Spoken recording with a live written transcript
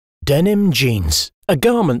Denim jeans, a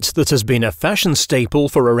garment that has been a fashion staple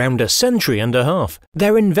for around a century and a half.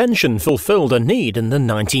 Their invention fulfilled a need in the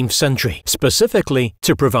 19th century, specifically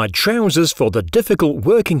to provide trousers for the difficult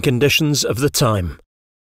working conditions of the time.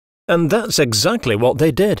 And that's exactly what they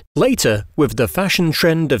did. Later, with the fashion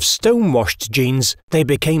trend of stonewashed jeans, they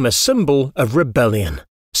became a symbol of rebellion.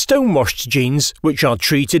 Stonewashed jeans, which are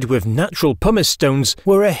treated with natural pumice stones,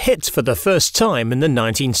 were a hit for the first time in the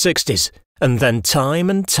 1960s, and then time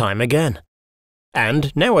and time again.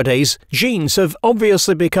 And nowadays, jeans have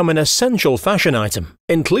obviously become an essential fashion item,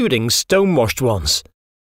 including stonewashed ones.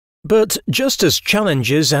 But just as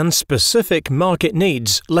challenges and specific market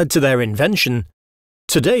needs led to their invention,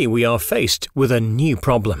 today we are faced with a new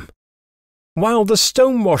problem. While the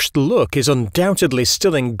stonewashed look is undoubtedly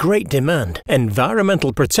still in great demand,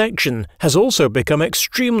 environmental protection has also become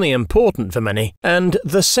extremely important for many, and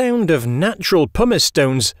the sound of natural pumice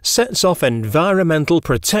stones sets off environmental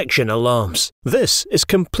protection alarms. This is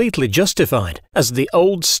completely justified, as the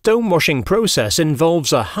old stonewashing process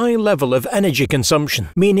involves a high level of energy consumption,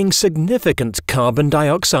 meaning significant carbon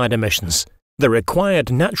dioxide emissions. The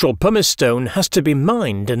required natural pumice stone has to be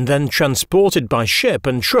mined and then transported by ship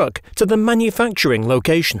and truck to the manufacturing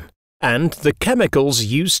location. And the chemicals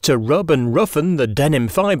used to rub and roughen the denim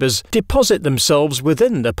fibers deposit themselves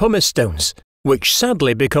within the pumice stones, which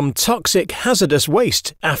sadly become toxic hazardous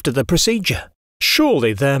waste after the procedure.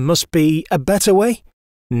 Surely there must be a better way?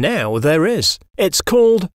 Now there is. It's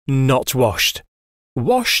called not washed.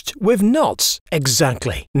 Washed with knots,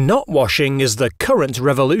 exactly. Knot washing is the current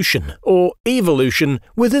revolution, or evolution,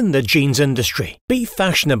 within the jeans industry. Be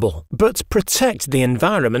fashionable, but protect the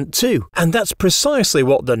environment too. And that's precisely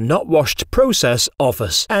what the knot washed process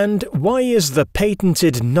offers. And why is the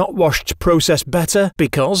patented knot washed process better?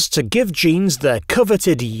 Because to give jeans their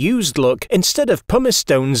coveted used look, instead of pumice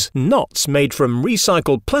stones, knots made from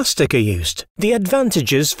recycled plastic are used. The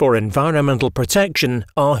advantages for environmental protection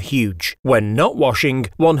are huge. When knot washing,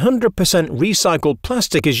 100% recycled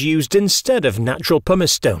plastic is used instead of natural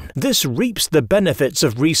pumice stone. This reaps the benefits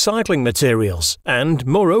of recycling materials and,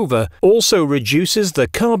 moreover, also reduces the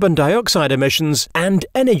carbon dioxide emissions and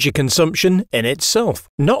energy consumption in itself.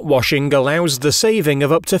 Knot washing allows the saving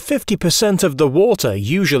of up to 50% of the water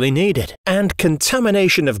usually needed, and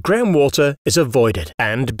contamination of groundwater is avoided.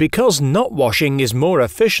 And because knot washing is more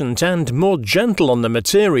efficient and more gentle on the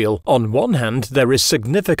material, on one hand there is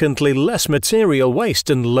significantly less material waste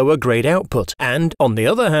and lower grade output, and on the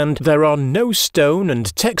other hand there are no stone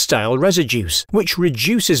and textile residues, which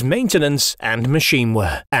reduces maintenance and machine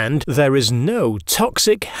wear, and there is no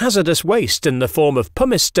toxic hazardous waste in the form of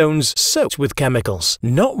pumice stones soaked with chemicals.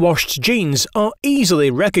 Not washed jeans are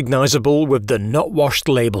easily recognizable with the not washed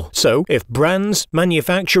label, so if brands,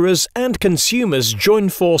 manufacturers and consumers join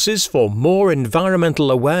forces for more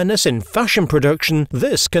environmental awareness in fashion production,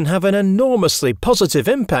 this can have an enormously positive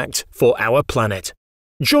impact for our planet.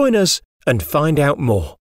 Join us and find out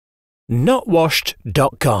more.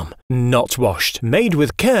 Notwashed.com. Not washed, made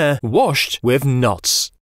with care, washed with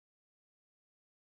knots.